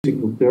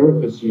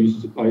therapists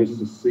I used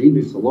to see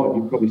this a lot.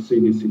 You probably see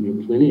this in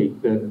your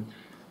clinic, that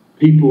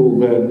people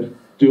that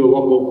do a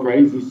lot more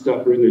crazy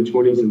stuff are in their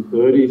 20s and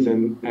 30s,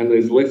 and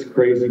there's less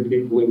crazy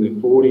people in their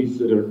 40s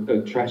that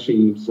are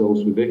trashing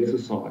themselves with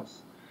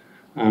exercise.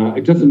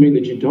 It doesn't mean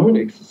that you don't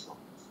exercise.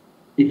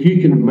 If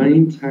you can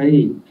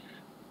maintain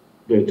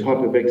the type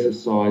of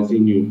exercise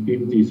in your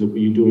 50s that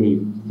you're doing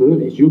in your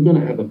 30s, you're going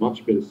to have a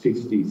much better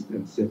 60s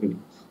and 70s.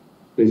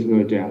 There's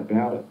no doubt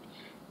about it.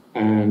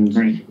 And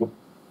right.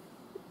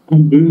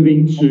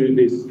 Moving to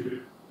this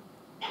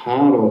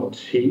part of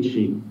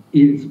teaching,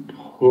 it's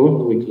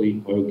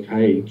perfectly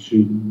okay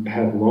to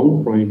have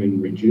long frame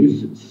and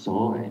reduce its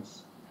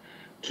size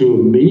to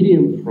a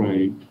medium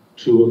frame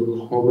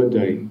to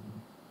accommodate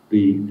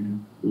the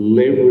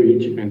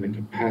leverage and the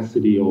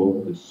capacity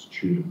of the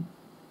student.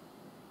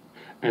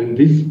 And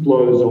this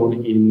flows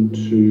on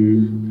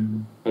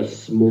into a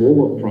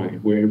smaller frame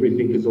where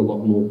everything is a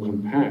lot more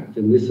compact.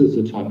 And this is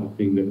the type of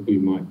thing that we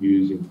might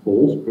use in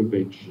falls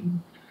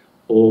prevention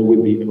or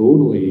with the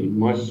elderly. In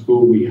my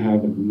school, we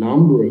have a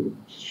number of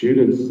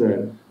students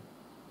that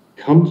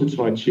come to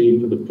Tai Chi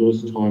for the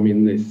first time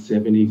in their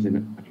 70s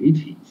and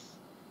 80s.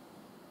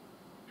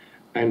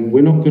 And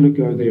we're not going to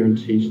go there and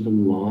teach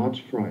them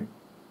large frame.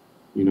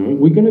 You know,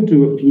 we're going to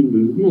do a few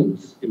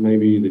movements in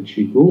maybe the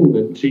Qigong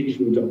that teach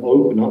them to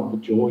open up the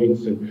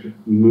joints and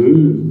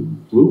move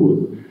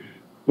fluid.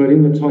 But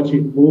in the Tai Chi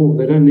form,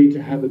 they don't need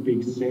to have a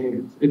big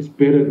stance. It's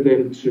better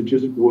than to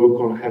just work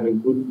on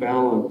having good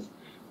balance,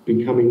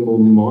 becoming more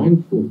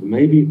mindful.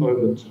 Maybe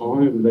over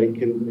time they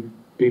can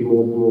be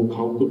more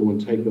comfortable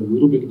and take a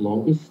little bit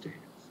longer stance.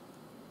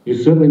 You're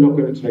certainly not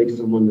going to take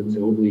someone that's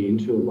elderly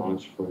into a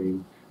large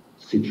frame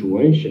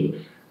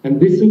situation. And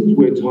this is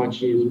where Tai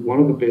Chi is one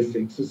of the best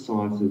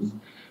exercises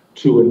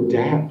to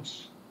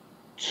adapt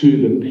to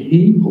the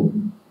people.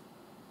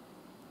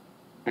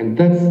 And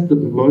that's the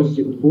most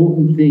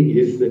important thing,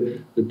 is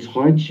that the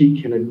Tai Chi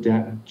can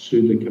adapt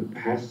to the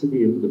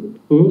capacity of the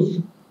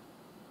person.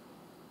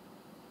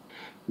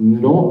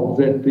 Not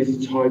that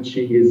this Tai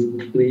Chi is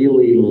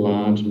clearly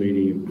large,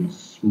 medium, and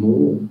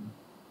small.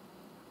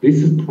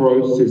 This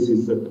process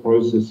is a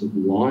process of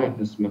life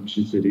as much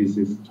as it is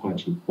this Tai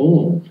Chi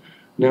form.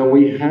 Now,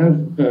 we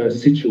have a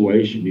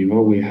situation, you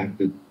know, we have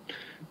the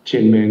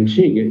Chen Man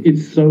Ching.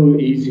 It's so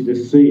easy to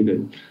see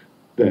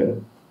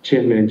that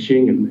Chen Man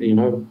Ching, and, you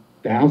know,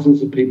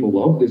 thousands of people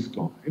love this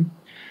guy,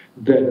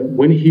 that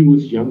when he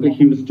was younger,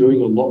 he was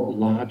doing a lot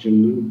larger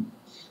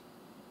movements.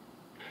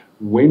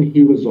 When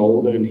he was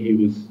older and he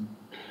was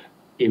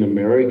in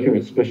America,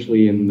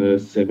 especially in the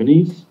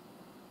 70s,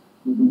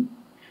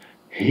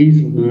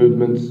 his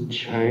movements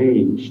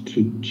changed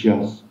to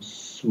just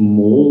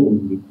small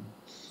movements.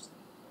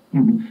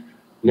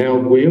 Now,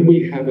 where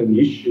we have an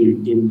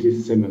issue in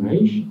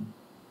dissemination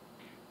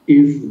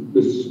is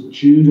the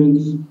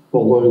students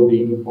follow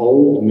the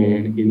old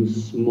man in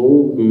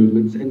small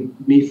movements and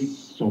miss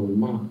so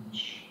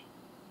much.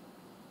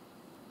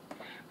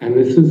 And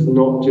this is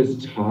not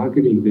just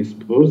targeting this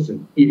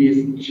person. It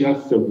is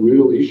just a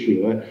real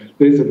issue.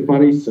 There's a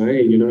funny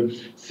saying, you know,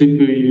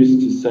 Sifu used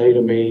to say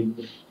to me,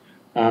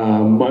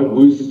 my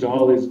Wu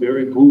style is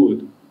very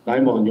good.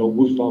 Damon, your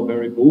Wu style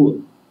very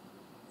good.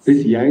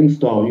 This Yang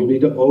style, you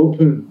need to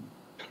open.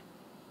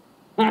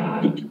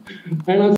 And I